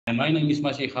My name is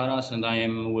Maciej Haras, and I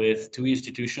am with two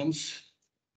institutions,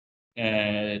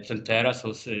 Centera,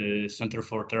 so Center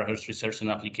for Terahertz Research and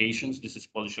Applications. This is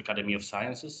Polish Academy of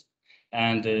Sciences,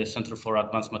 and Center for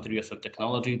Advanced Materials and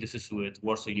Technology. This is with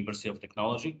Warsaw University of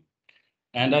Technology.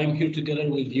 And I'm here together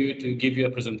with you to give you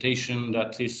a presentation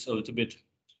that is a little bit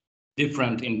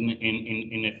different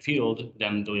in a field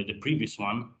than the previous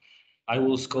one. I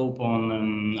will scope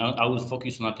on, I will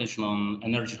focus on attention on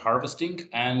energy harvesting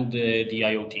and the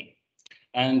IoT.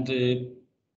 And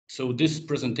so this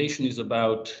presentation is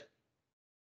about,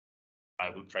 I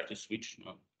will try to switch,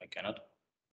 no, I cannot.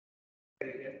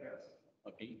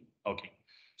 Okay.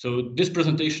 So this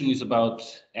presentation is about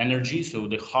energy, so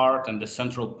the heart and the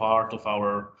central part of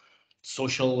our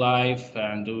social life,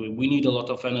 and we need a lot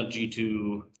of energy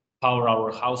to power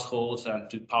our households and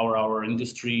to power our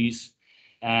industries.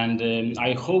 And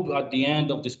I hope at the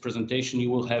end of this presentation you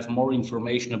will have more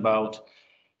information about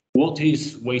what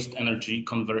is waste energy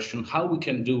conversion, how we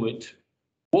can do it,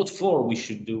 what for we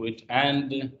should do it,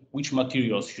 and which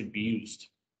materials should be used.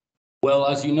 Well,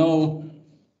 as you know,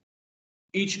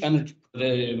 each energy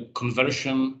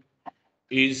conversion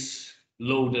is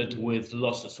loaded with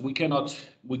losses. We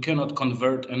cannot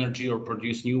convert energy or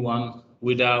produce new one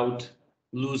without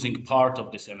losing part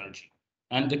of this energy.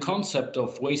 And the concept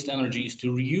of waste energy is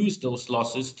to reuse those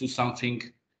losses to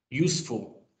something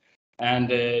useful. And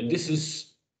this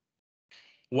is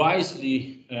wise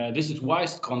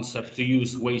concept to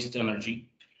use waste energy.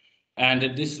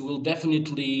 And this will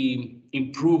definitely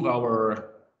improve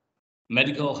our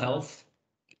medical health.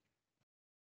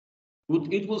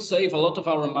 It will save a lot of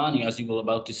our money, as you will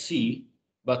about to see,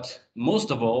 but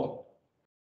most of all,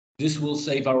 this will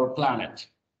save our planet.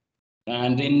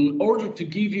 And in order to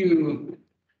give you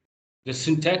the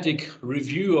synthetic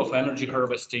review of energy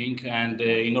harvesting, and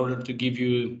in order to give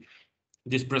you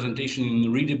this presentation in a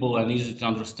readable and easy to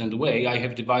understand way, I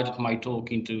have divided my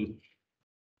talk into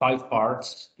 5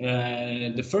 parts.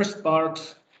 The first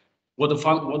part, what a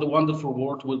wonderful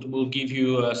word, will give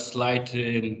you a slight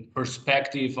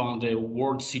perspective on the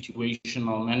world situation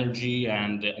on energy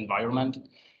and the environment.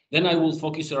 Then I will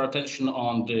focus our attention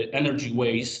on the energy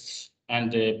wastes and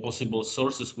the possible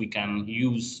sources we can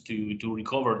use to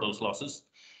recover those losses.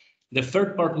 The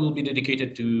third part will be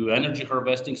dedicated to energy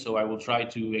harvesting, so I will try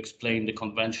to explain the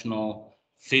conventional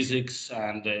physics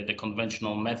and the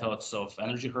conventional methods of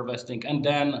energy harvesting. And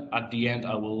then at the end,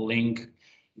 I will link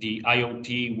the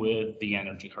IoT with the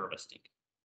energy harvesting.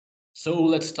 So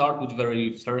let's start with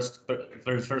very first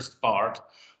part,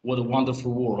 what a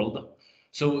wonderful world.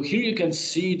 So here you can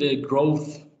see the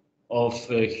growth of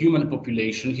human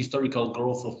population, historical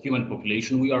growth of human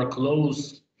population. We are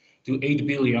close to 8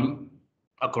 billion,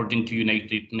 according to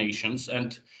United Nations,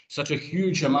 and such a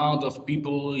huge amount of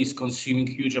people is consuming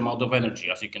huge amount of energy,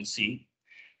 as you can see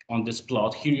on this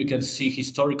plot. Here you can see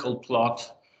historical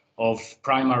plot of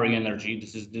primary energy.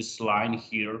 This is this line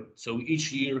here. So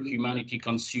each year humanity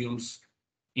consumes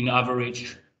in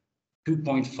average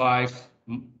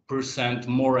 2.5%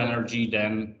 more energy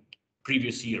than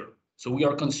previous year. So we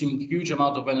are consuming huge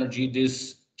amount of energy.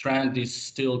 This trend is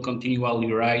still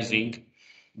continually rising,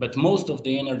 but most of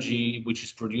the energy which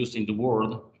is produced in the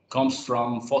world comes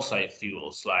from fossil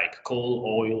fuels like coal,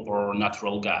 oil, or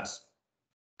natural gas.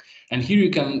 And here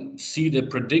you can see the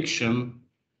prediction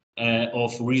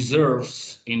of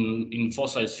reserves in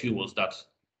fossil fuels that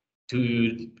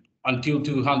until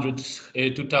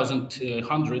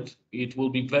 2100, it will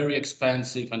be very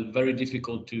expensive and very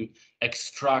difficult to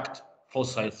extract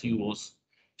fossil fuels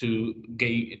to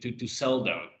sell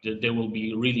them. They will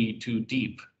be really too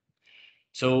deep.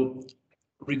 So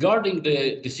regarding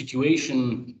the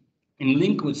situation, in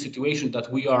link with situation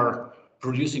that we are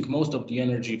producing most of the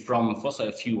energy from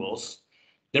fossil fuels,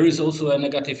 there is also a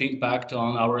negative impact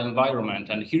on our environment.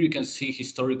 And here you can see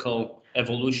historical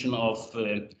evolution of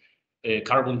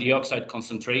carbon dioxide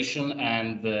concentration.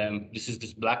 And this is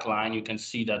this black line. You can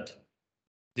see that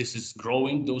this is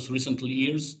growing those recent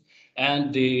years.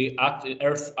 And the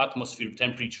Earth atmosphere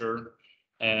temperature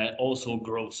also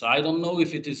grows. So I don't know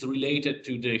if it is related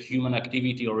to the human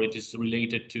activity or it is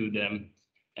related to the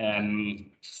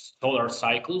solar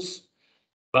cycles,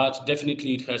 but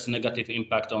definitely it has negative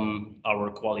impact on our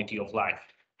quality of life.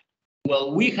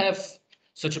 Well, we have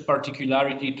such a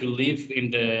particularity to live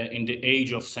in the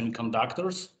age of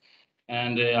semiconductors,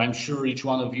 and I'm sure each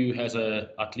one of you has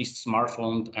at least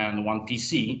smartphone and one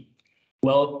PC.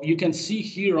 Well, you can see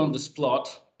here on this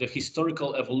plot the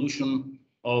historical evolution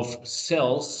of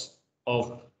cells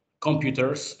of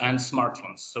computers and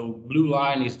smartphones. So blue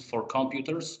line is for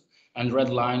computers and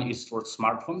red line is for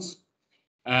smartphones.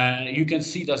 You can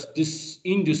see that this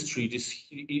industry, this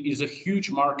is a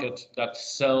huge market that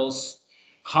sells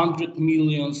 100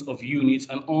 millions of units,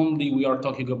 and only we are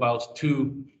talking about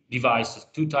two devices,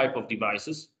 two type of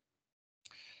devices.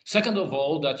 Second of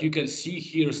all, that you can see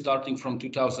here starting from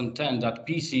 2010 that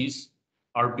PCs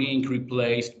are being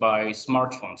replaced by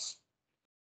smartphones.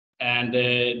 And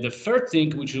the third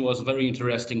thing, which was very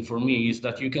interesting for me, is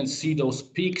that you can see those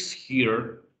peaks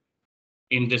here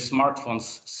in the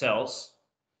smartphones sales,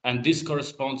 and this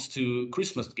corresponds to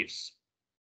Christmas gifts.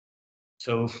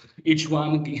 So each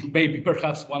one, maybe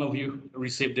perhaps one of you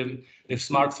received the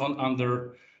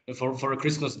smartphone for a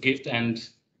Christmas gift, and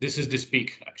this is this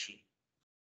peak actually.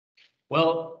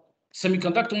 Well,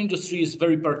 semiconductor industry is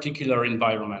very particular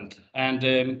environment, and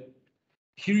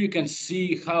here you can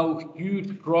see how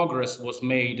huge progress was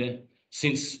made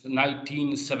since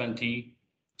 1970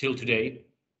 till today.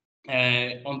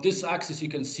 On this axis, you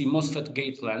can see MOSFET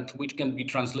gate length, which can be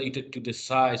translated to the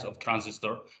size of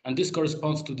transistor, and this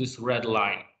corresponds to this red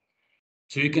line.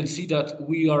 So you can see that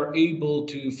we are able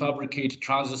to fabricate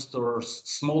transistors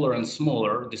smaller and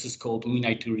smaller. This is called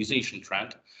miniaturization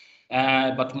trend.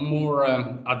 But more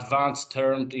advanced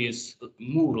term is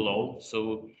Moore law.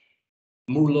 So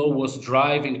Moore law was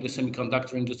driving the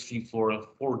semiconductor industry for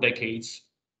 4 decades.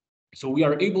 So we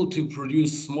are able to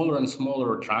produce smaller and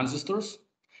smaller transistors.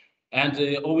 And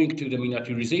owing to the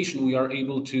miniaturization, we are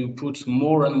able to put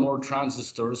more and more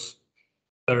transistors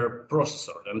per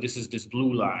processor. And this is this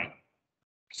blue line.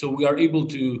 So we are able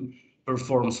to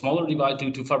perform smaller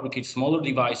devices, to fabricate smaller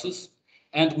devices,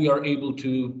 and we are able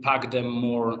to pack them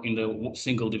more in the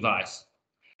single device.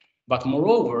 But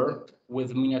moreover,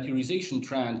 with miniaturization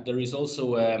trend, there is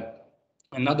also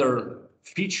another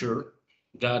feature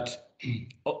that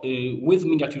with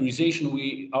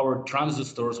miniaturization, our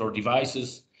transistors or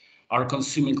devices are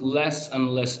consuming less and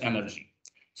less energy.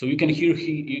 So you can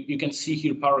see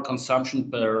here power consumption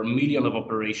per million of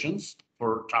operations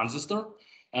for transistor,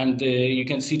 and you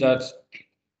can see that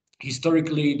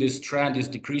historically this trend is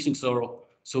decreasing.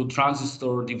 So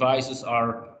transistor devices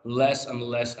are less and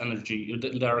less energy.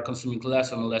 They are consuming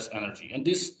less and less energy, and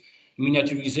this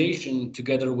miniaturization,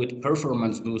 together with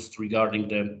performance boost regarding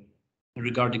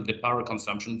the power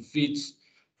consumption, fits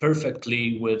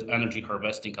perfectly with energy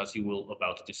harvesting, as you will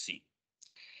about to see.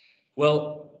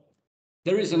 Well,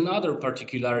 there is another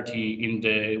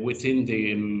particularity within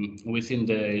the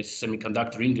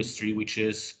semiconductor industry, which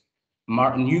is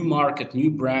new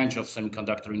branch of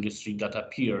semiconductor industry that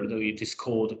appeared. It is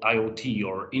called IoT,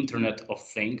 or Internet of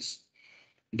Things.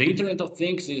 The Internet of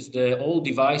Things is all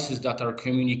devices that are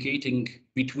communicating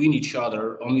between each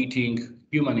other, omitting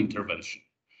human intervention.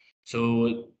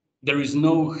 So there is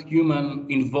no human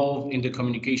involved in the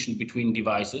communication between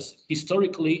devices.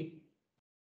 Historically,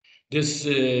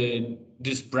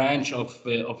 this branch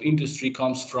of industry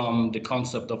comes from the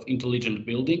concept of intelligent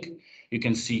building. You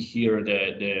can see here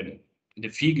the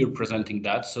figure presenting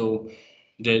that. So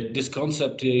this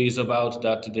concept is about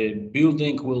that the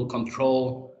building will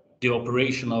control the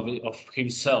operation of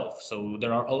himself. So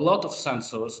there are a lot of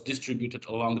sensors distributed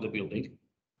along the building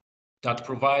that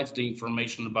provides the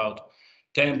information about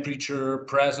temperature,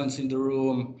 presence in the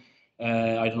room,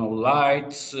 I don't know,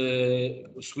 lights,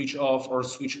 switch off or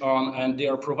switch on, and they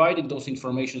are providing those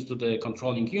informations to the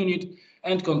controlling unit,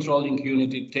 and controlling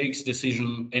unit, it takes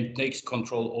decision and takes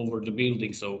control over the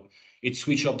building. So it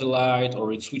switch off the light,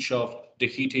 or it switch off the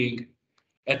heating,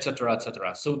 etc.,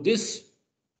 etc. So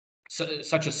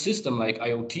such a system like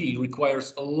IoT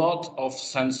requires a lot of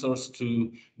sensors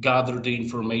to gather the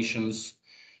informations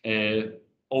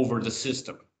over the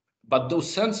system. But those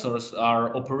sensors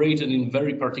are operated in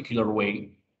very particular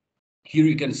way. Here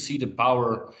you can see the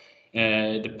power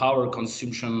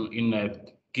consumption in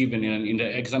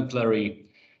the exemplary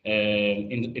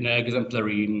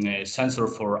sensor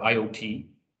for IoT.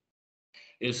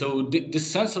 So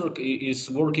this sensor is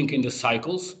working in the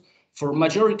cycles. For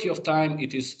majority of time,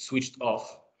 it is switched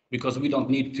off because we don't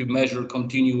need to measure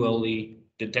continually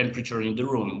the temperature in the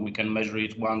room. We can measure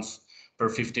it once per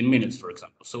 15 minutes, for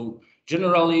example. So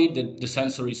generally, the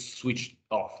sensor is switched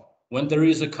off. When there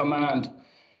is a command,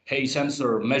 hey,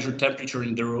 sensor, measure temperature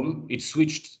in the room, it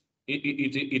switches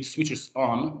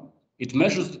on, it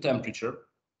measures the temperature,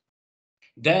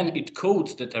 then it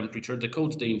codes the temperature,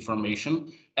 decodes the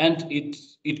information, and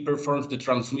it performs the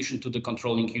transmission to the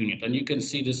controlling unit. And you can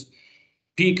see this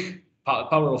peak,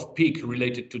 power of peak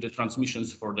related to the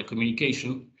transmissions for the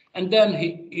communication. And then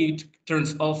it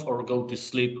turns off or go to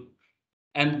sleep.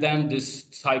 And then this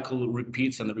cycle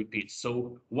repeats and repeats.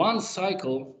 So one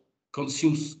cycle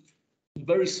consumes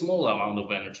very small amount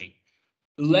of energy.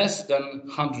 less than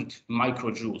 100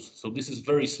 microjoules. So this is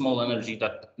very small energy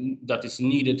that is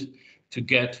needed to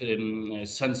get a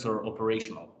sensor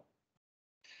operational.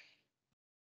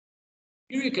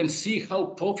 Here you can see how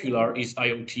popular is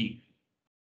IoT.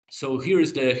 So here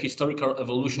is the historical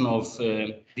evolution of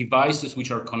devices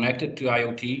which are connected to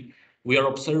IoT. We are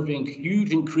observing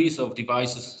huge increase of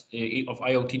devices, of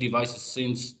IoT devices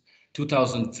since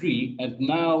 2003, and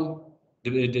now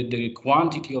the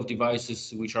quantity of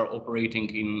devices which are operating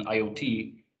in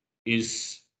IoT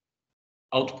is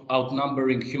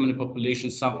outnumbering human population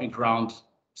something around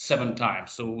 7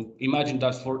 times. So imagine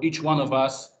that for each one of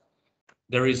us,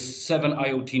 there is 7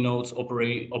 IoT nodes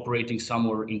operating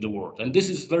somewhere in the world. And this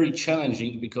is very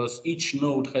challenging because each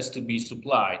node has to be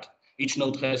supplied. Each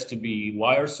node has to be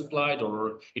wire supplied,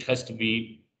 or it has to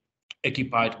be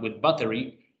equipped with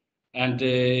battery. And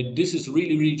this is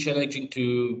really, really challenging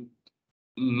to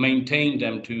maintain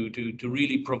them, to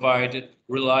really provide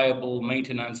reliable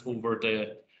maintenance over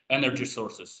the energy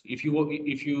sources. If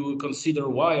you consider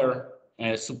wire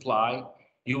supply,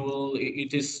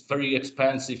 it is very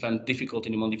expensive and difficult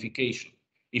in modification.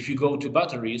 If you go to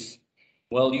batteries,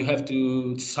 well, you have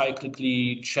to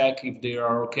cyclically check if they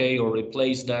are okay or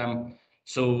replace them.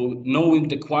 So knowing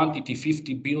the quantity,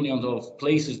 50 billion of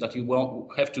places that you will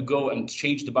have to go and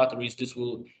change the batteries, this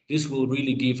will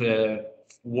really give a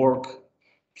work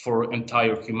for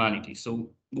entire humanity. So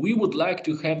we would like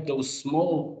to have those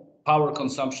small power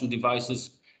consumption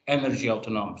devices energy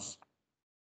autonomous.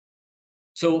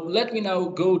 So let me now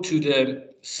go to the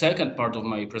second part of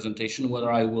my presentation,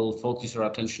 where I will focus our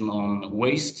attention on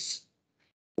wastes.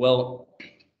 Well,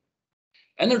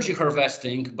 energy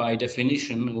harvesting, by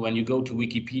definition, when you go to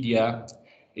Wikipedia,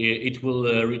 it will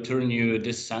return you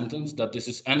this sentence that this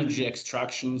is energy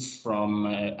extractions from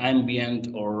ambient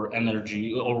or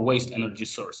energy or waste energy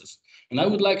sources. And I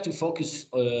would like to focus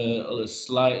a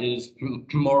slide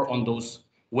more on those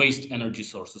waste energy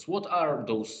sources. What are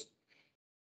those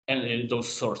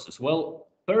sources? Well,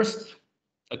 first,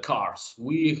 cars.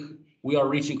 We are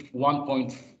reaching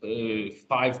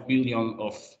 1.5 billion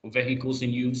of vehicles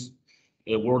in use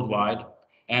worldwide.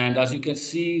 And as you can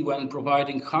see, when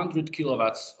providing 100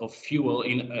 kilowatts of fuel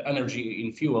in energy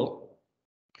in fuel,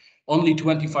 only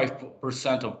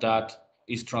 25% of that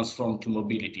is transformed to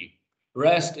mobility.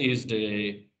 Rest is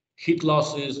the heat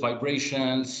losses,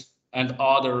 vibrations, and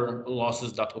other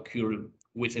losses that occur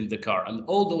within the car. And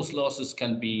all those losses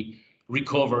can be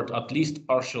recovered, at least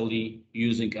partially,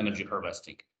 using energy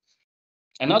harvesting.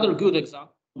 Another good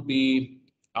example would be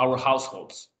our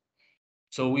households.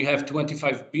 So we have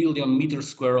 25 billion meters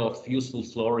square of useful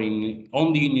floor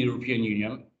only in the European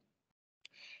Union.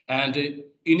 And in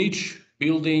each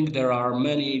building, there are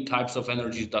many types of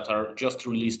energies that are just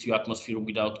released to atmosphere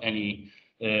without any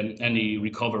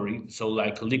recovery. So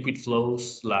like liquid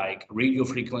flows, like radio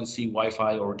frequency,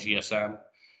 Wi-Fi or GSM,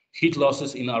 heat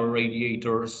losses in our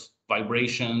radiators,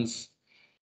 vibrations,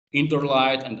 indoor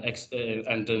light and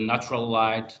the natural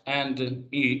light, and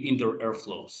indoor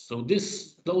airflows. So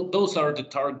those are the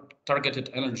targeted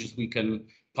energies we can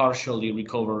partially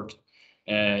recover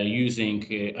using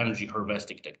energy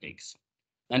harvesting techniques.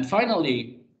 And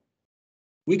finally,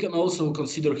 we can also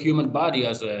consider human body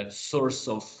as a source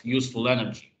of useful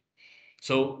energy.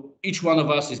 So each one of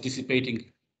us is dissipating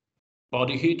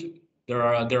body heat. There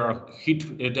are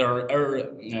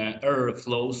air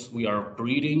flows we are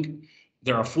breathing.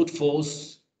 There are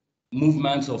footfalls,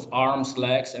 movements of arms,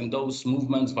 legs, and those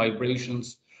movements,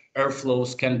 vibrations,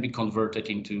 airflows can be converted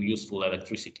into useful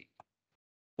electricity.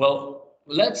 Well,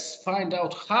 let's find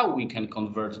out how we can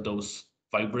convert those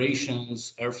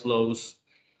vibrations, airflows,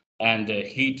 and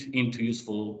heat into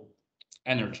useful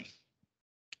energy.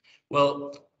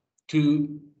 Well,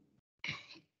 to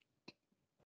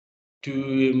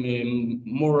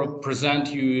more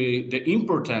present you the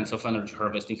importance of energy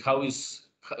harvesting,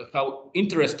 how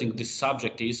interesting this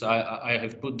subject is, I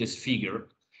have put this figure.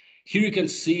 Here you can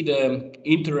see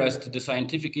the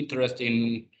scientific interest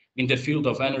in the field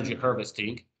of energy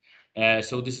harvesting.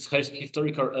 So this is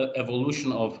historical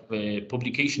evolution of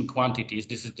publication quantities.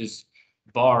 This is this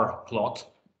bar plot.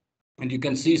 And you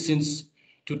can see since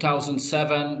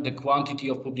 2007, the quantity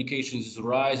of publications is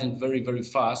rising very, very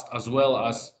fast, as well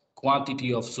as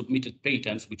quantity of submitted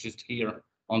patents, which is here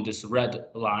on this red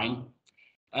line.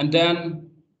 And then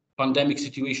pandemic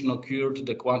situation occurred,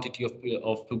 the quantity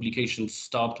of publications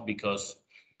stopped because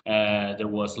there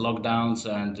was lockdowns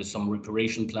and some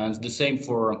reparation plans. The same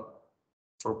for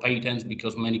patents,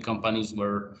 because many companies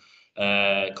were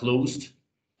closed.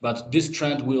 But this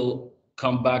trend will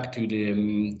come back to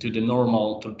the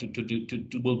normal,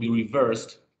 will be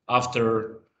reversed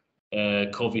after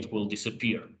COVID will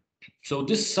disappear. So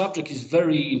this subject is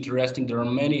very interesting. There are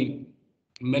many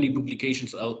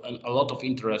publications and a lot of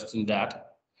interest in that.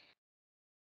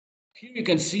 Here you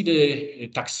can see the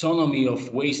taxonomy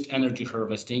of waste energy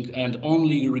harvesting, and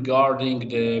only regarding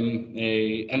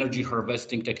the energy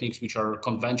harvesting techniques which are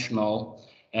conventional.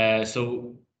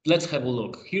 So let's have a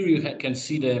look. Here you can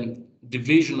see the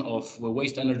division of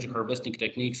waste energy harvesting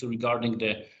techniques regarding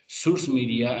the source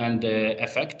media and the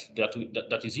effect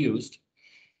that is used.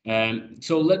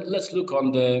 So let's look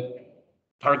on the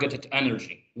targeted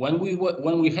energy. When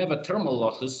we have a thermal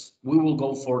losses, we will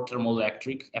go for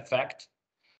thermoelectric effect.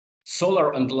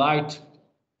 Solar and light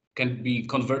can be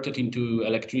converted into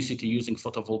electricity using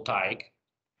photovoltaic.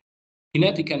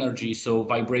 Kinetic energy, so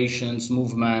vibrations,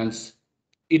 movements,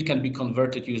 it can be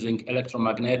converted using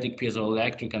electromagnetic,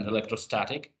 piezoelectric, and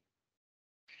electrostatic.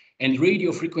 And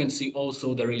radio frequency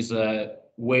also, there is a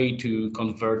way to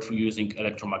convert for using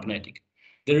electromagnetic.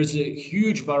 There is a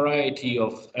huge variety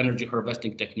of energy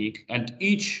harvesting technique, and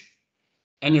each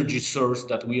energy source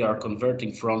that we are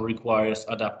converting from requires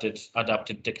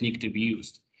adapted technique to be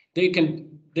used. They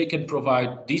can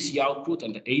provide DC output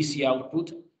and AC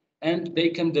output, and they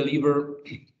can deliver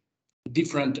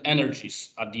different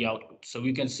energies at the output. So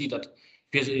you can see that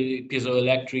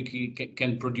piezoelectric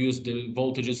can produce the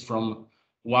voltages from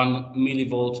 1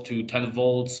 millivolt to 10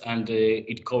 volts, and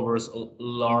it covers a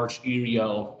large area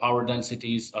of power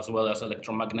densities as well as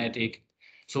electromagnetic.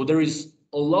 So there is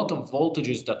a lot of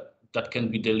voltages that can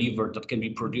be delivered, that can be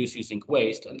produced using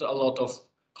waste, and a lot of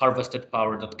harvested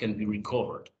power that can be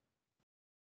recovered.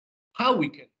 How we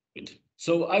can do it?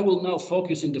 So I will now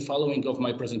focus in the following of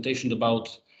my presentation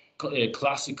about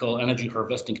classical energy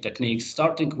harvesting techniques,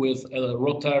 starting with a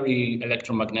rotary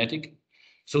electromagnetic.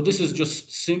 So this is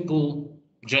just simple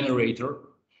generator.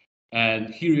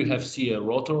 And here you see a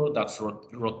rotor that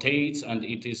rotates, and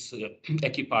it is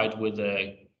equipped with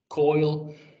a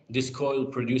coil. This coil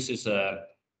produces a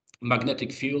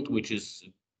magnetic field, which is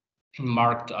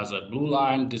marked as a blue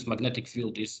line. This magnetic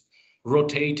field is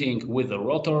rotating with the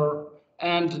rotor,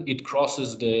 and it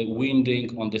crosses the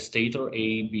winding on the stator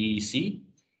A, B, C,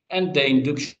 and the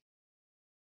induction.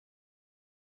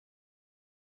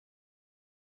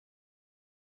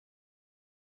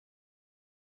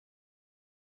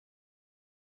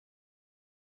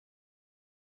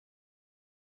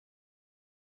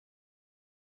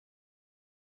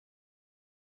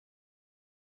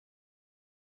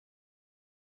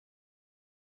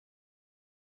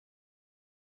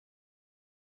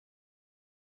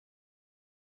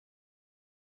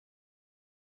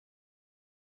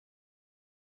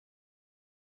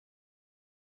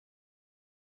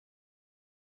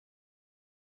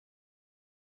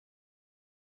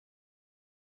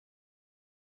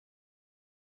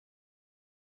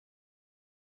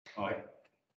 Oh,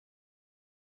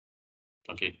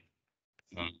 okay.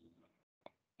 Um,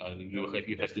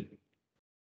 you have to.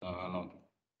 No.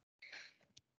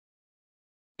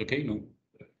 Okay, no.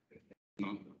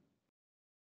 No.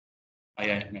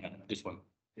 Yeah, this one.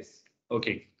 Yes.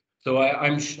 Okay. So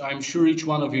I'm sure each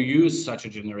one of you use such a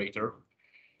generator,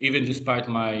 even despite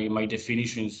my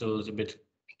definition is a little bit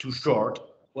too short.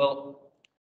 Well,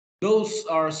 those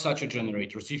are such a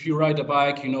generators. If you ride a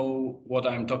bike, you know what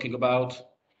I'm talking about.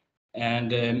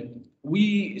 And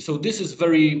so this is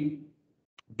very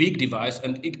big device,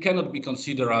 and it cannot be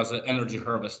considered as an energy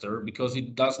harvester because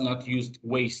it does not use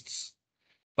wastes.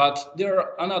 But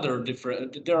there are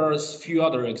there are a few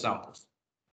other examples.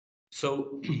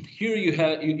 So here you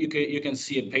can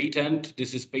see a patent.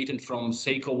 This is patent from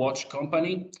Seiko Watch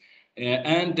Company,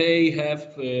 and they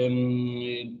have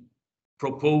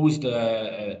proposed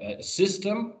a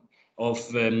system of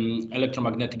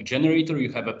electromagnetic generator.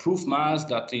 You have a proof mass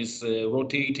that is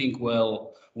rotating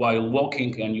well while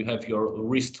walking, and you have your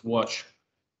wristwatch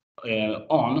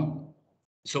on.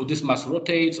 So this mass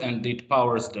rotates and it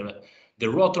powers the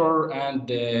rotor,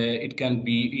 and it can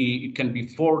be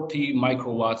 40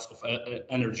 microwatts of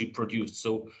energy produced.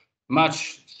 So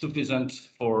much sufficient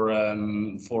for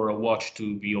a watch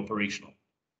to be operational.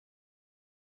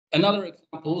 Another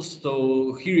example.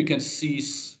 So here you can see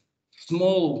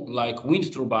small like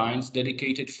wind turbines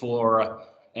dedicated for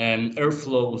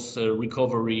airflows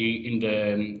recovery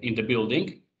in the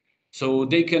building. So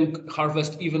they can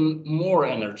harvest even more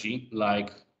energy,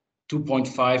 like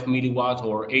 2.5 milliwatt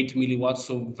or 8 milliwatts,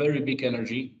 so very big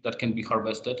energy that can be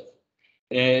harvested.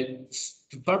 To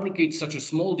fabricate such a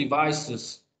small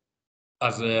devices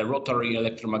as a rotary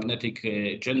electromagnetic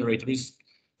generator is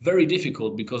very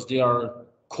difficult because they are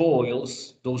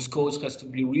coils. Those coils has to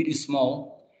be really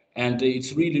small, and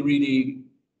it's really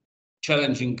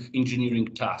challenging engineering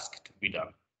task to be done.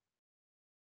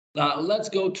 Now let's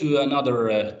go to another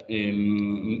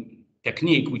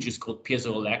technique, which is called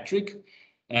piezoelectric.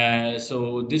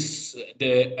 So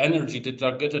the energy, the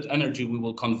targeted energy we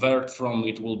will convert from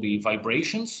it will be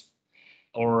vibrations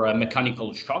or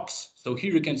mechanical shocks. So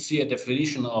here you can see a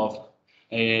definition of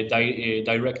a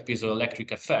direct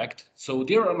piezoelectric effect. So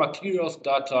there are materials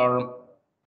that are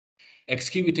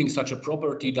exhibiting such a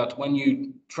property that when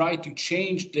you try to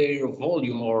change their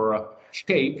volume or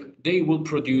shape, they will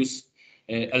produce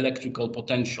electrical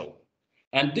potential.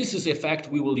 And this is a effect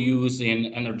we will use in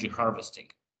energy harvesting.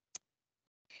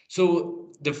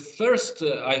 So the first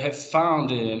I have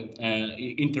found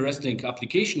interesting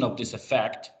application of this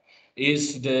effect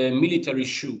is the military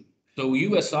shoe. So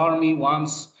US Army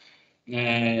once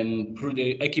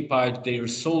occupied their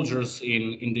soldiers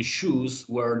in the shoes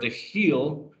where the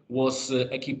heel was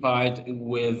occupied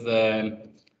with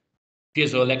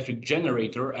piezoelectric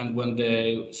generator, and when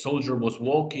the soldier was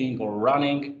walking or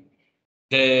running,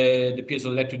 the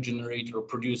piezoelectric generator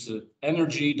produced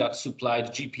energy that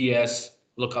supplied GPS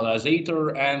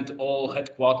localizer, and all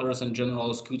headquarters and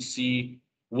generals could see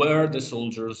where the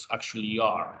soldiers actually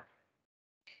are.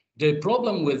 The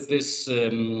problem with this,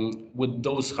 with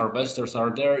those harvesters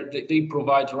are they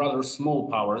provide rather small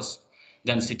powers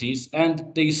densities,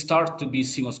 and they start to be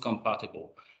CMOS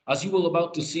compatible. As you will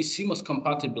about to see, CMOS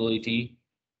compatibility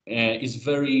is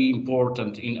very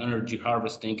important in energy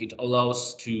harvesting. It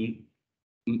allows to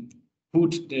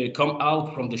come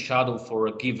out from the shadow for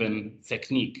a given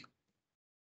technique.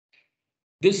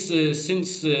 This,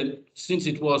 since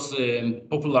it was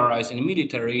popularized in the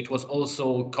military, it was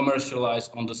also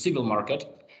commercialized on the civil market.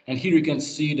 And here you can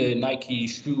see the Nike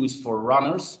shoes for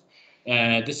runners.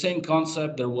 The same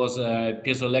concept. There was a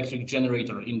piezoelectric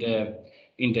generator in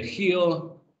the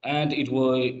heel, and it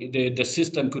was the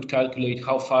system could calculate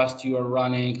how fast you are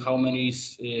running, how many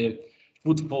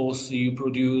footfalls you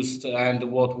produced, and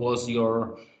what was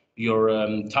your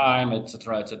time,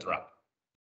 etc., etc.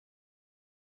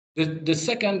 The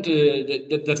second,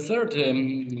 the third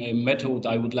method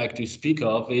I would like to speak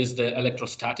of is the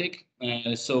electrostatic.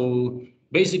 So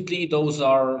basically, those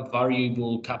are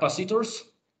variable capacitors.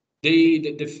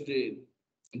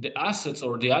 The assets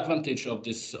or the advantage of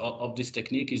this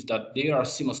technique is that they are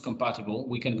CMOS compatible.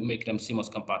 We can make them CMOS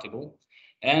compatible,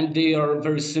 and they are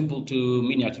very simple to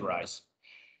miniaturize.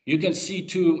 You can see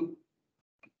two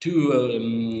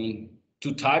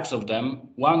types of them.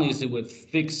 One is with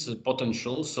fixed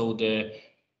potential, so the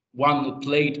one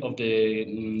plate of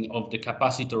the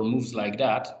capacitor moves like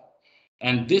that,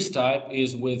 and this type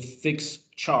is with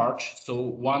fixed charge, so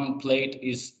one plate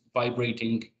is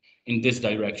vibrating in this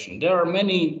direction. There are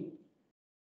many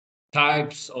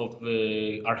types of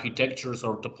architectures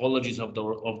or topologies of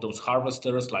those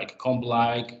harvesters, like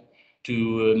comb-like,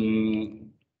 to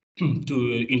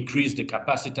increase the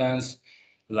capacitance,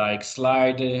 like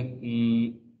slide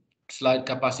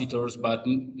capacitors. But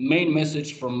main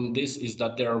message from this is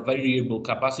that there are variable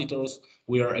capacitors.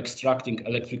 We are extracting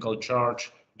electrical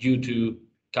charge due to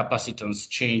capacitance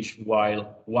change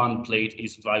while one plate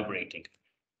is vibrating.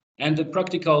 And the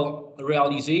practical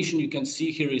realization you can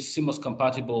see here is CMOS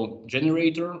compatible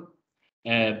generator.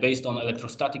 Based on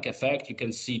electrostatic effect, you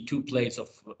can see two plates of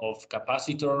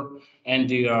capacitor, and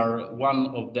one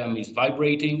of them is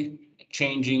vibrating,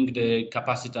 changing the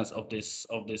capacitance of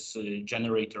this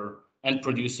generator and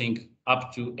producing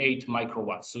up to 8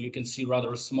 microwatts. So you can see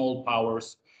rather small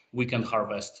powers we can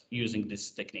harvest using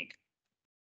this technique.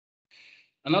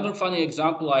 Another funny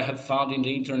example I have found in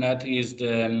the internet is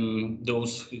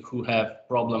those who have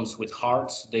problems with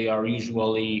hearts. They are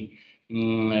usually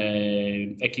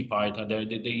occupied.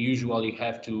 They usually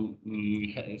have to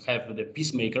have the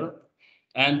pacemaker.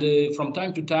 And from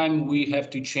time to time, we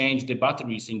have to change the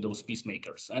batteries in those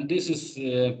pacemakers. And this is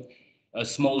a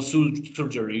small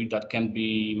surgery that can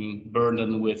be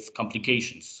burdened with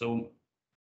complications. So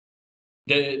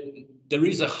there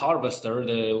is a harvester.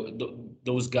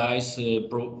 Those guys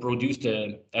produce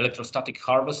the electrostatic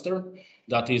harvester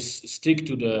that is stick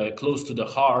to close to the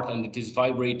heart, and it is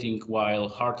vibrating while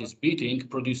heart is beating,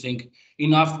 producing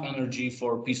enough energy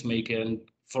for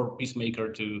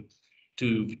pacemaker to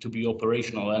be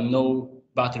operational, and no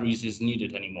batteries is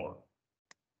needed anymore.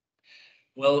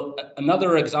 Well,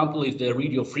 another example is the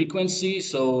radio frequency.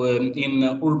 So in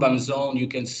urban zone, you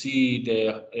can see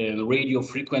the radio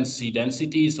frequency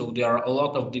density. So there are a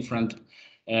lot of different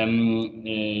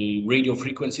radio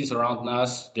frequencies around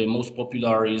us. The most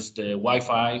popular is the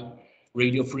Wi-Fi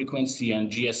radio frequency and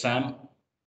GSM.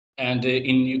 And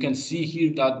you can see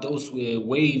here that those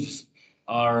waves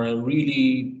are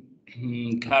really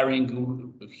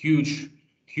carrying huge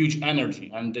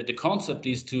energy. And the concept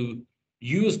is to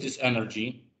use this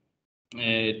energy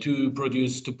to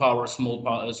power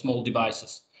small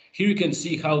devices. Here you can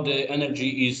see how the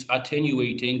energy is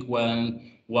attenuating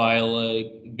while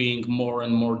being more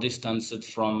and more distanced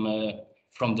from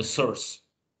the source.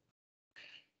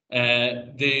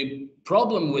 The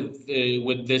problem with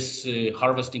this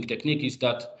harvesting technique is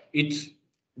that it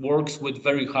works with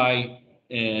very high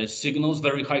signals,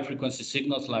 very high frequency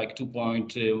signals like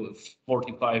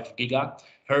 2.45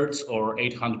 gigahertz or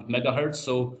 800 megahertz.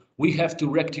 So we have to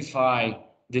rectify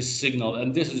this signal,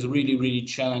 and this is really, really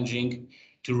challenging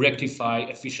to rectify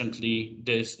efficiently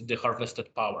the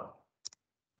harvested power.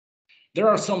 There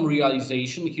are some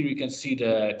realization. Here you can see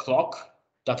the clock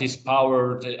that is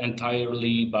powered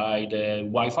entirely by the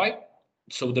Wi-Fi.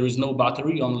 So there is no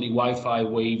battery, only Wi-Fi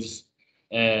waves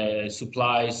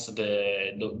supplies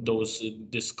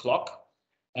this clock.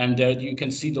 And there you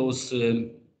can see those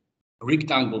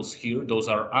rectangles here. Those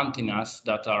are antennas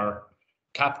that are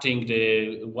capturing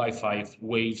the Wi-Fi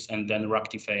waves and then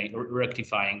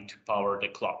rectifying to power the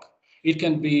clock. It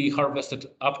can be harvested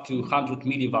up to 100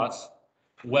 milliwatts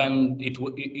when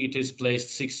it is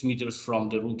placed 6 meters from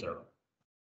the router.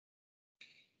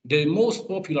 The most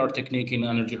popular technique in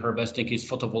energy harvesting is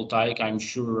photovoltaic. I'm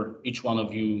sure each one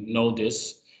of you know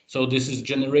this. So this is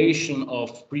generation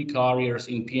of free carriers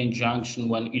in PN junction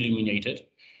when illuminated.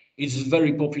 It's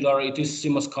very popular. It is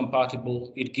CMOS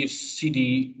compatible. It gives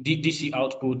DC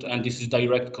output, and this is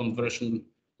direct conversion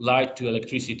light to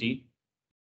electricity.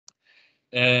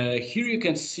 Here you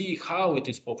can see how it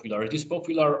is popular. It is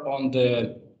popular on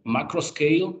the macro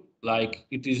scale, like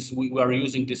it is. We are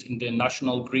using this in the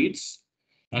national grids.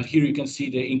 And here you can see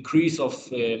the increase of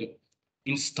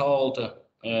installed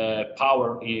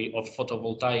power of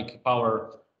photovoltaic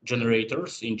power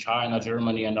generators in China,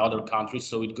 Germany, and other countries.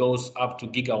 So it goes up to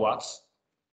gigawatts.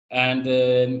 And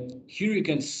here you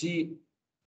can see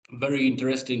very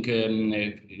interesting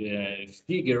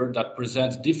figure that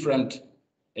presents different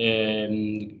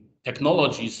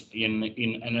technologies in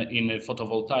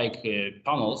photovoltaic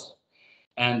panels.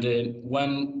 And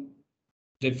when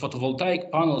the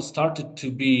photovoltaic panels started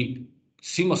to be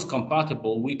CMOS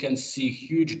compatible, we can see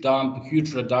huge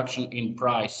reduction in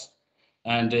price.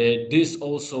 And this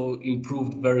also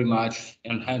improved very much,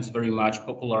 enhanced very much,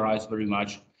 popularized very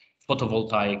much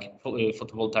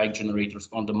photovoltaic generators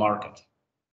on the market.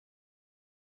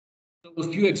 So a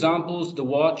few examples, the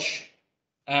watch,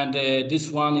 and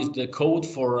this one is the code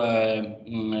for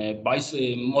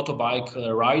motorbike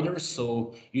riders.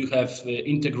 So you have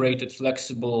integrated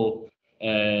flexible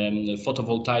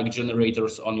photovoltaic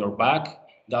generators on your back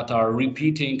that are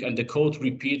repeating, and the code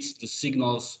repeats the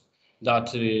signals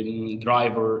that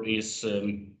driver is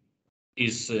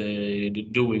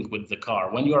doing with the car.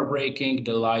 When you are braking,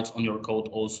 the lights on your code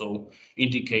also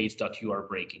indicates that you are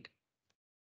braking.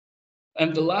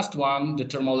 And the last one, the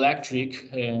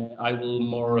thermoelectric, I will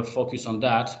more focus on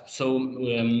that. So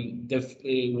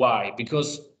why?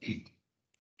 Because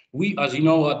we, as you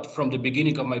know, from the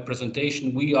beginning of my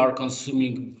presentation, we are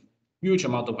consuming huge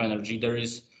amount of energy. There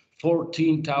is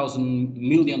 14,000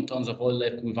 million tons of oil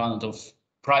equivalent of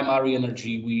primary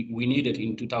energy we needed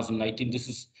in 2019. This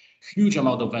is huge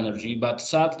amount of energy, but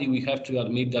sadly, we have to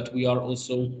admit that we are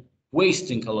also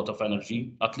wasting a lot of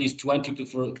energy. At least 20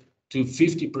 to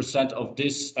 50% of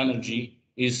this energy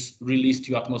is released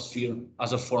to atmosphere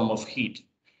as a form of heat.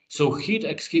 So heat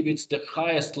exhibits the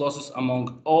highest losses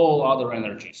among all other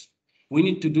energies. We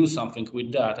need to do something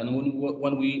with that. And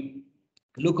when we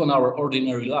look on our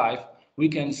ordinary life, we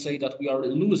can say that we are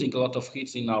losing a lot of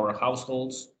heat in our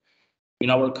households, in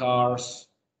our cars,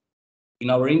 in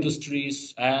our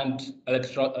industries, and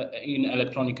in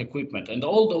electronic equipment. And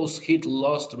all those heat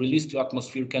lost, released to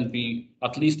atmosphere can be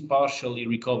at least partially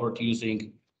recovered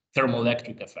using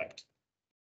thermoelectric effect.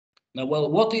 Now,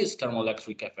 well, what is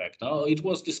thermoelectric effect? Now, it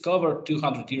was discovered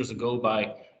 200 years ago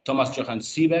by Thomas Johann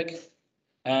Seebeck.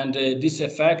 And this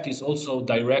effect is also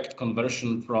direct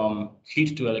conversion from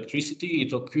heat to electricity.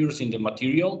 It occurs in the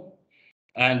material.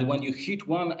 And when you heat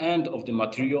one end of the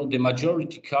material, the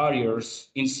majority carriers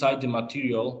inside the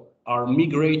material are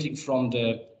migrating from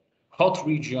the hot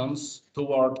regions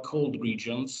toward cold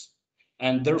regions.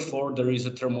 And therefore, there is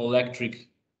a thermoelectric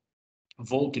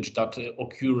voltage that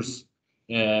occurs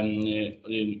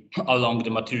along the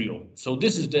material. So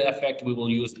this is the effect we will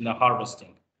use in the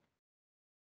harvesting.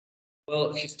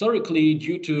 Well, historically,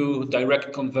 due to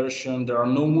direct conversion, there are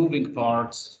no moving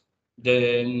parts.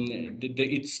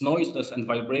 It's noiseless and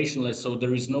vibrationless, so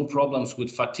there is no problems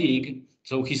with fatigue.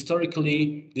 So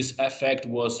historically, this effect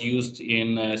was used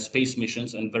in space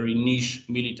missions and very niche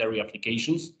military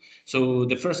applications. So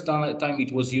the first time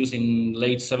it was used in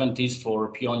late 70s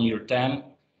for Pioneer 10.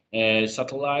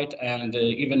 satellite, and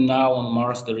even now on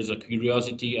Mars there is a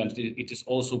Curiosity, and it is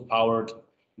also powered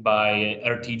by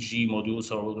RTG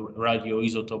modules, or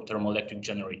radioisotope thermoelectric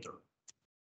generator.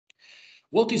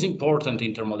 What is important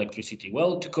in thermoelectricity?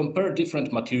 Well, to compare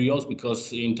different materials,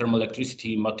 because in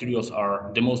thermoelectricity materials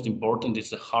are the most important,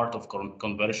 it's the heart of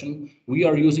conversion. We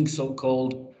are using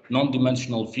so-called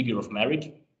non-dimensional figure of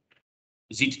merit,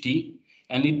 ZT,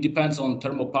 and it depends on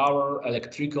thermal power,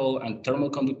 electrical, and thermal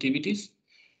conductivities.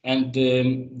 And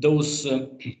those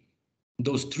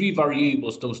three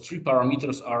variables, those three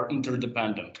parameters are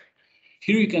interdependent.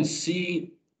 Here you can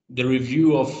see the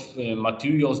review of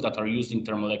materials that are used in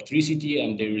thermoelectricity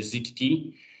and their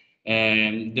ZT.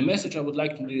 And the message I would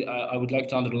like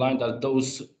to underline that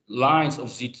those lines of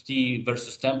ZT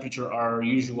versus temperature are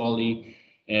usually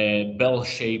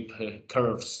bell-shaped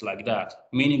curves like that,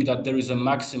 meaning that there is a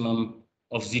maximum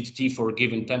of ZT for a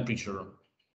given temperature.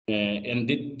 And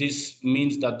this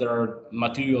means that there are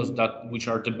materials which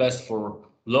are the best for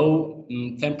low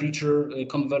temperature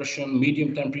conversion,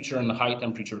 medium temperature, and high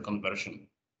temperature conversion.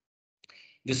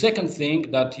 The second thing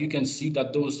that you can see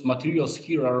that those materials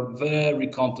here are very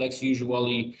complex,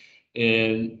 usually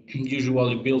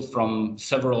built from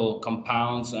several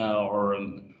compounds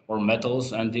or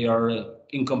metals, and they are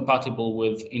incompatible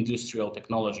with industrial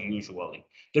technology usually.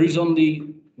 There is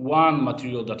only one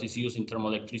material that is used in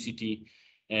thermoelectricity,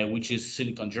 which is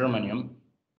silicon germanium,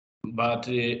 but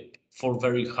for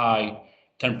very high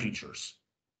temperatures.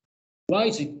 Why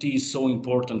is ZT so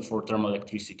important for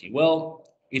thermoelectricity? Well,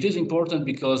 it is important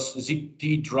because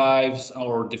ZT drives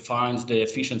or defines the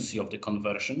efficiency of the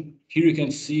conversion. Here you can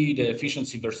see the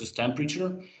efficiency versus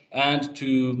temperature, and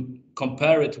to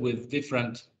compare it with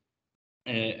different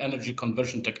energy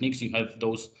conversion techniques, you have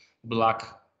those black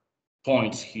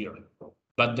points here.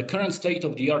 But the current state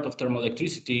of the art of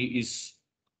thermoelectricity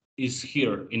is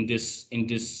here in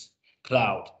this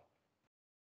cloud.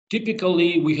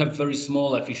 Typically, we have very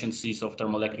small efficiencies of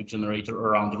thermoelectric generator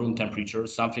around room temperature,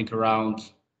 something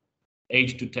around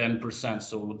 8 to 10%.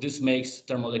 So this makes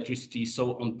thermoelectricity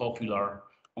so unpopular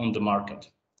on the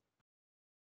market.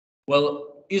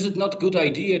 Well, is it not a good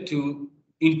idea to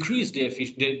increase the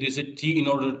ZT in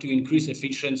order to increase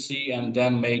efficiency and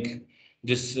then make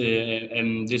this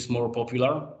more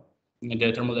popular, the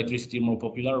thermoelectricity more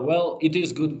popular? Well, it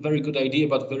is very good idea,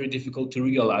 but very difficult to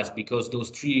realize, because those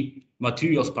three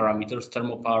materials parameters,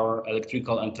 thermal power,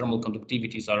 electrical, and thermal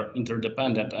conductivities, are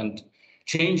interdependent, and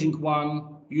changing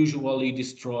one usually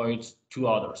destroys two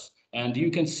others. And you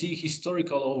can see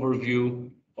historical overview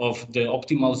of the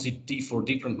optimal ZT for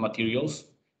different materials.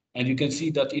 And you can see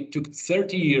that it took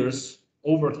 30 years,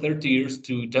 over 30 years,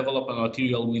 to develop a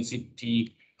material with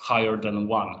ZT higher than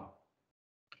 1.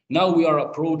 Now we are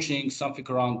approaching something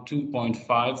around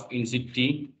 2.5 in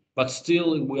ZT, but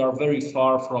still we are very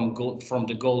far from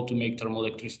the goal to make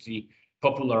thermoelectricity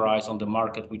popularized on the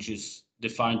market, which is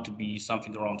defined to be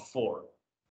something around 4.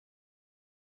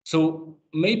 So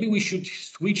maybe we should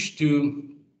switch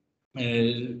to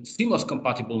CMOS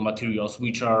compatible materials,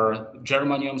 which are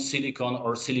germanium, silicon,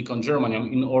 or silicon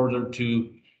germanium, in order to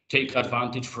take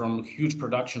advantage from huge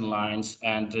production lines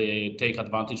and take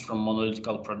advantage from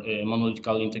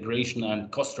monolithical integration and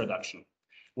cost reduction.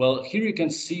 Well, here you can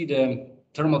see the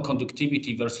thermal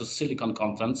conductivity versus silicon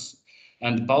contents,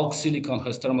 and bulk silicon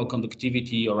has thermal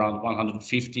conductivity around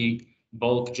 150,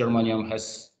 bulk germanium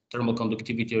has thermal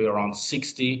conductivity around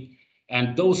 60,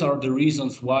 and those are the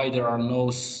reasons why there are no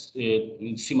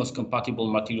CMOS compatible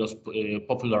materials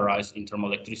popularized in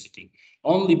thermoelectricity.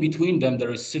 Only between them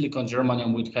there is silicon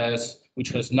germanium, which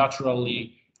has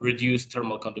naturally reduced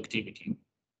thermal conductivity.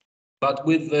 But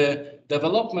with the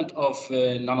development of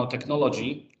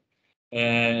nanotechnology,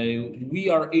 we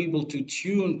are able to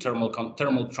tune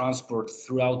thermal transport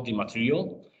throughout the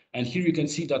material. And here you can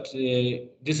see that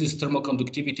this is thermal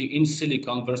conductivity in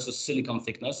silicon versus silicon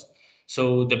thickness.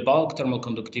 So the bulk thermal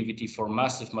conductivity for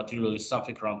massive material is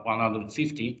something around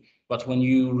 150. But when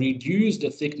you reduce the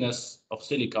thickness of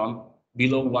silicon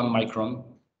below 1 micron,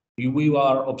 we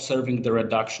are observing the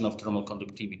reduction of thermal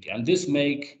conductivity. And this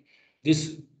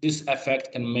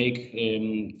effect can make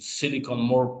silicon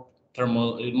more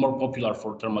popular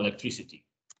for thermoelectricity.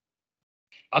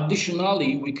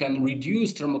 Additionally, we can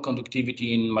reduce thermal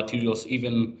conductivity in materials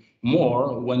even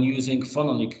more when using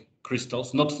phononic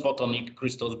crystals, not photonic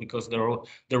crystals, because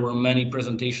there were many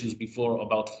presentations before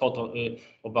about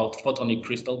photonic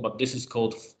crystal, but this is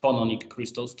called phononic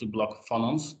crystals to block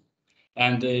phonons.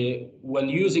 And when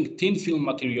using thin film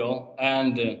material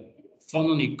and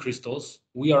phononic crystals,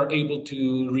 we are able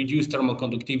to reduce thermal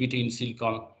conductivity in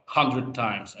silicon 100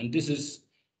 times. And this is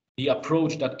the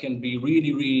approach that can be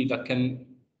that can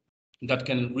that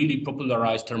can really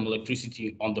popularize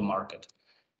thermoelectricity on the market.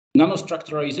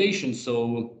 Nanostructurization,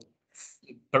 so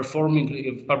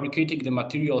fabricating the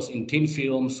materials in thin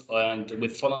films and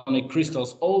with photonic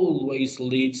crystals, always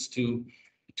leads to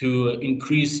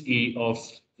increase of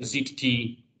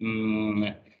ZT.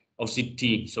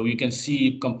 So you can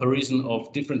see comparison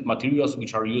of different materials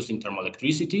which are used in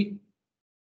thermoelectricity.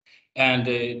 And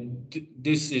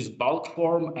this is bulk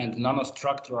form, and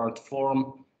nanostructured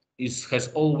form has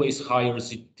always higher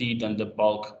ZT than the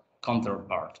bulk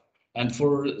counterpart. And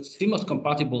for CMOS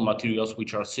compatible materials,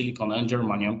 which are silicon and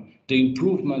germanium, the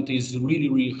improvement is really,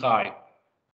 really high.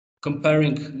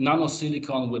 Comparing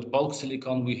nanosilicon with bulk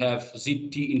silicon, we have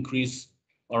ZT increase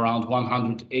around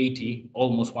 180,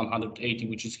 almost 180,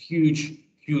 which is huge,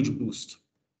 huge boost.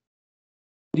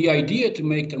 The idea to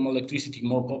make thermoelectricity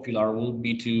more popular will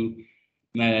be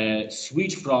to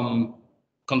switch from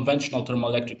conventional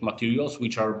thermoelectric materials,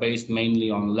 which are based mainly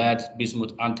on lead,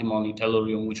 bismuth, antimony,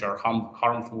 tellurium, which are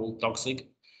harmful, toxic,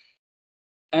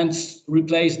 and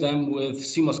replace them with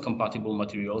CMOS compatible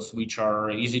materials, which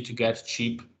are easy to get,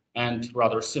 cheap, and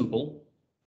rather simple.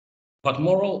 But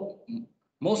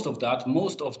most of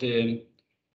the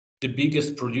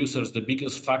biggest producers, the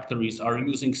biggest factories are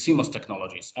using CMOS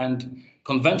technologies, and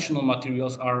conventional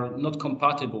materials are not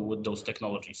compatible with those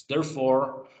technologies.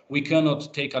 Therefore, we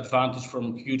cannot take advantage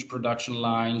from huge production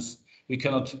lines. We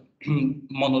cannot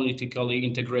monolithically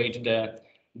integrate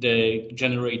the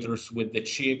generators with the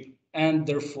chip, and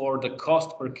therefore the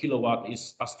cost per kilowatt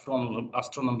is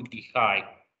astronomically high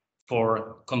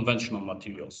for conventional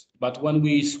materials. But when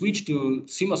we switch to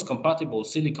CMOS compatible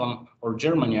silicon or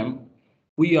germanium,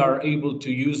 we are able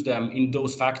to use them in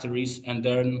those factories, and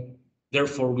then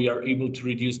therefore we are able to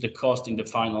reduce the cost in the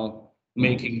final,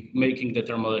 making the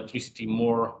thermoelectricity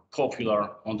more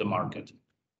popular on the market.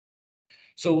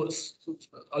 So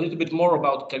a little bit more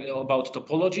about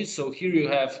topology. So here you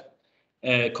have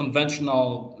a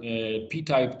conventional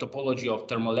P-type topology of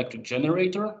thermoelectric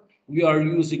generator. We are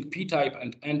using P-type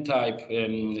and N-type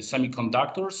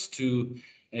semiconductors to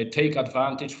take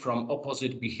advantage from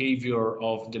opposite behavior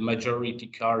of the majority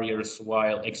carriers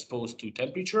while exposed to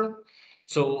temperature.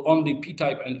 So only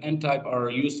P-type and N-type are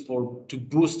used to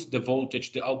boost the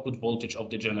voltage, the output voltage of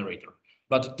the generator.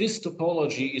 But this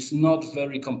topology is not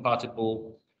very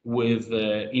compatible with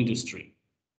industry.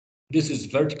 This is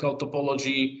vertical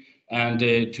topology, and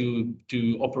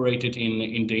to operate it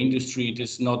in the industry, it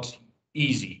is not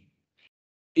easy.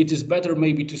 It is better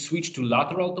maybe to switch to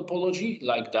lateral topology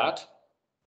like that.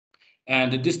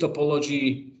 And this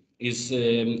topology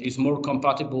is more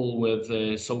compatible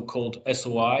with so-called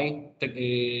SOI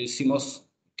CMOS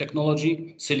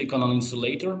technology, silicon on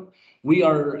insulator. We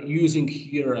are using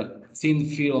here thin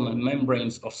film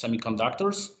membranes of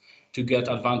semiconductors to get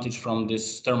advantage from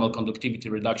this thermal conductivity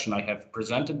reduction I have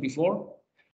presented before.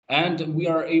 And we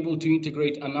are able to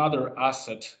integrate another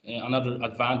asset, another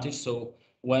advantage. So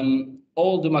when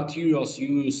all the materials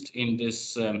used in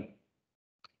this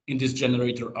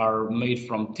generator are made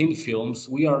from thin films,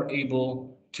 we are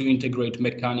able to integrate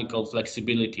mechanical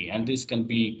flexibility, and this can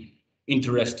be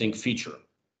interesting feature.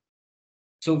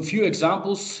 So a few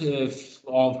examples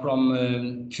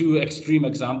from two extreme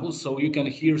examples. So you can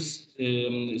hear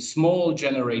small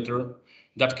generator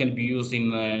that can be used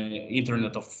in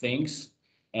Internet of Things.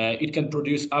 It can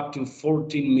produce up to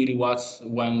 14 milliwatts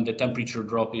when the temperature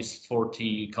drop is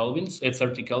 30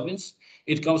 kelvins.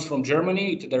 It comes from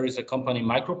Germany. There is a company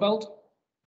Micropelt,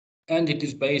 and it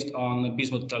is based on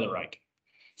bismuth telluride.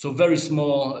 So very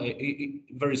small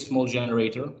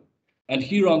generator. And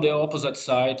here on the opposite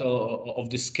side of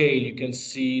the scale, you can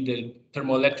see the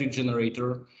thermoelectric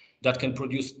generator that can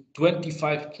produce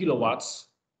 25 kilowatts,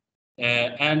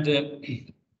 and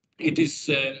it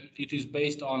is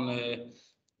based on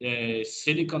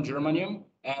silicon germanium,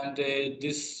 and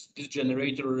this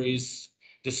generator is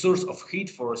the source of heat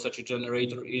for such a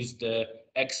generator is the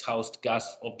exhaust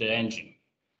gas of the engine.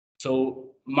 So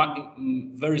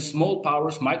very small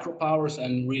powers, micro powers,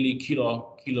 and really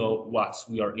kilowatts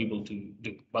we are able to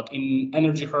do. But in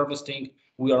energy harvesting,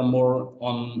 we are more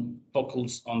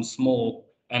focused on small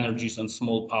energies and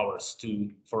small powers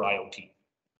for IoT.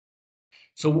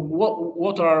 So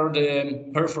what are the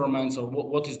performance, or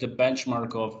what is the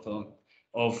benchmark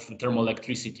of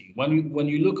thermoelectricity? When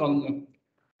you look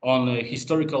on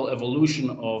historical evolution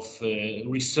of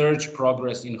research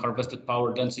progress in harvested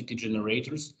power density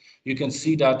generators, you can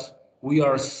see that we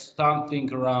are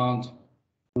something around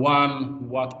 1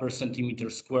 watt per centimeter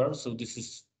square. So this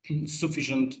is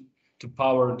sufficient to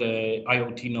power the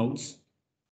IoT nodes.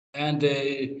 And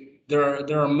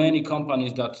there are many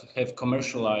companies that have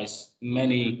commercialized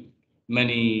many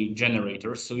many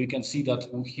generators. So you can see that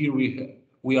here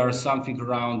we are something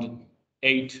around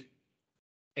 8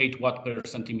 watt per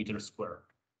centimeter square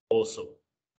also.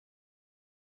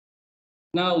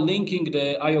 Now linking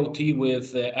the IoT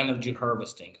with energy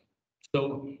harvesting.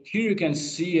 So here you can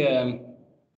see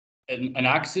an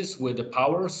axis with the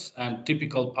powers and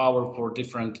typical power for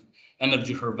different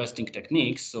energy harvesting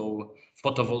techniques. So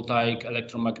photovoltaic,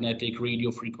 electromagnetic,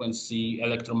 radio frequency,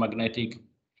 electromagnetic,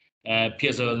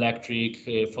 piezo-electric,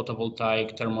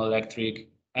 photovoltaic, thermoelectric,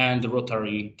 and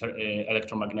rotary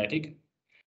electromagnetic.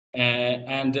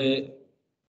 And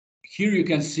here you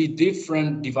can see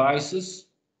different devices.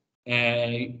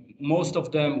 Most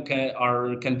of them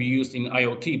can be used in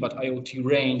IoT, but IoT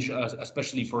range,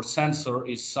 especially for sensor,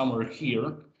 is somewhere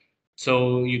here.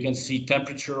 So you can see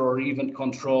temperature or event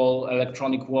control,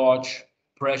 electronic watch,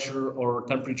 pressure or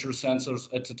temperature sensors,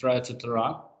 etc.,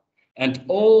 etc. And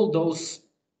all those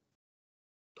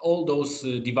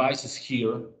devices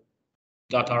here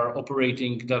that are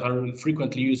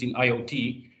frequently using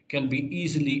IoT can be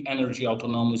easily energy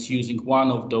autonomous using one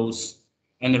of those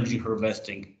energy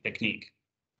harvesting technique.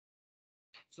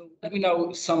 So let me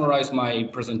now summarize my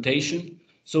presentation.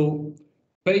 So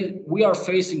we are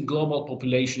facing global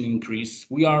population increase.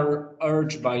 We are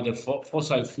urged by the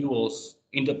fossil fuels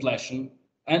in depletion,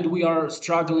 and we are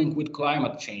struggling with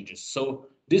climate changes. So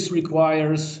this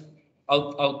requires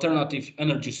alternative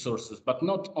energy sources, but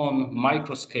not on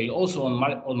micro scale, also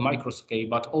on micro scale,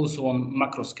 but also on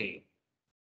macro scale.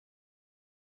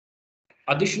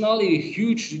 Additionally,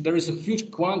 there is a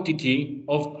huge quantity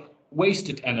of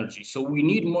wasted energy. So we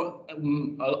need a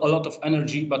lot of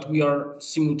energy, but we are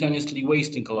simultaneously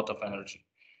wasting a lot of energy.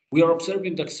 We are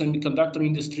observing that semiconductor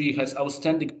industry has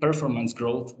outstanding performance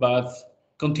growth, but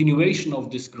continuation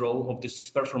of this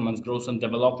performance growth and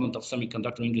development of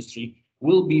semiconductor industry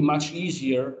will be much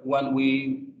easier when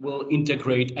we will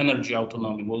integrate energy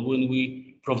autonomy, when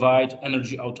we provide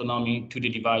energy autonomy to the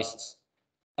devices.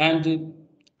 And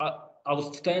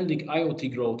outstanding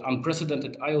IoT growth,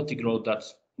 unprecedented IoT growth that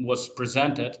was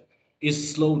presented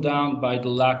is slowed down by the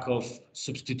lack of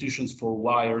substitutions for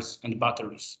wires and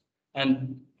batteries.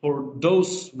 And for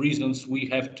those reasons, we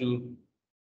have to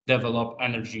develop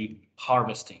energy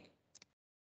harvesting.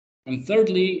 And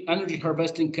thirdly, energy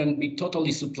harvesting can be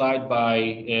totally supplied by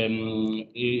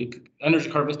energy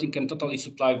harvesting can totally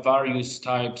supply various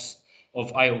types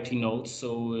of IoT nodes.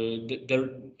 So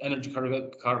the energy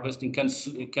harvesting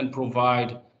can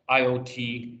provide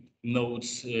IoT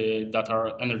nodes that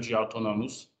are energy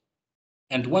autonomous.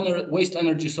 And when waste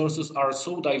energy sources are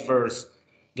so diverse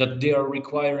that they are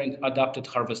requiring adapted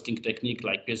harvesting technique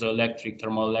like piezoelectric,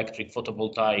 thermoelectric,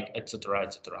 photovoltaic, etc.,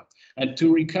 etc. And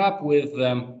to recap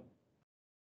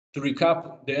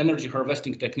the energy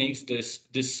harvesting techniques,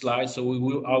 this slide. So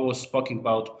I was talking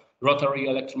about rotary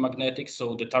electromagnetic.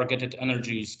 So the targeted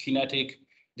energy is kinetic.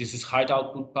 This is high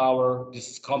output power.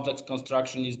 This is complex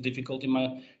construction, is difficult in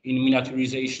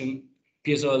miniaturization.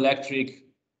 Piezoelectric,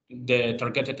 the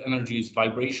targeted energy is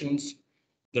vibrations.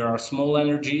 There are small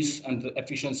energies and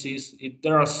efficiencies.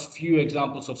 There are few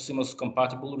examples of CMOS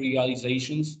compatible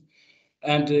realizations,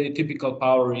 and the typical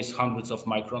power is hundreds of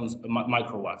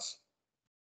microwatts.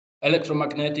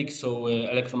 Electromagnetic, so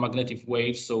electromagnetic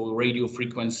waves, so radio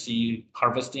frequency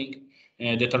harvesting.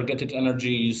 The targeted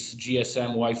energy is GSM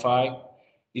Wi-Fi.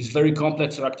 It's very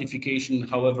complex rectification.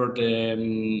 However,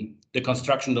 the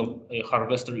construction of a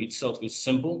harvester itself is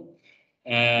simple.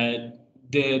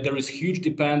 There is huge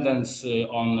dependence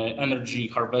on energy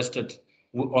harvested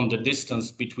on the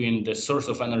distance between the source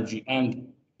of energy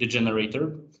and the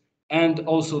generator. And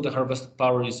also the harvested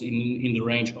power is in the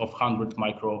range of 100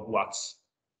 microwatts.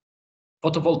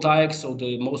 Photovoltaic, so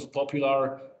the most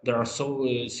popular, there are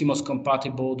CMOS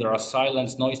compatible, there are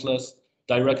silent, noiseless,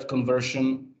 direct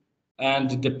conversion,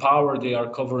 and the power they are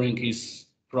covering is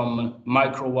from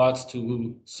microwatts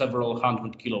to several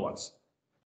hundred kilowatts.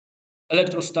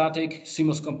 Electrostatic,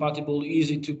 CMOS compatible,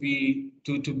 easy to be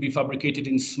fabricated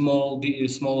in small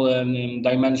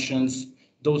dimensions.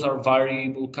 Those are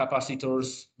variable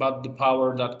capacitors, but the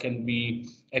power that can be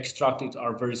extracted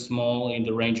are very small, in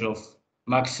the range of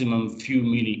maximum few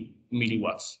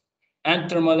milliwatts. And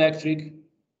thermoelectric,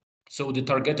 so the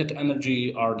targeted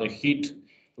energy are the heat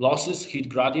losses, heat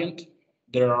gradient.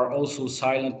 There are also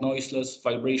silent, noiseless,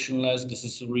 vibrationless. This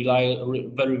is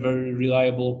very, very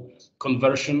reliable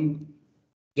conversion.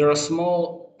 There are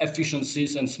small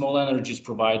efficiencies and small energies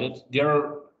provided.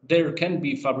 There can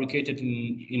be fabricated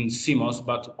in CMOS,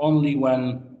 but only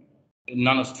when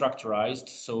nanostructurized.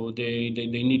 So the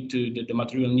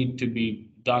material need to be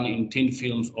done in thin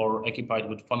films or equipped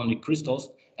with phononic crystals.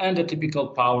 And the typical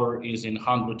power is in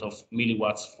hundreds of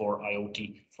milliwatts for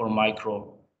IoT, for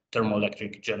micro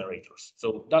thermoelectric generators.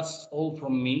 So that's all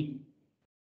from me.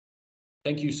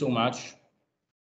 Thank you so much.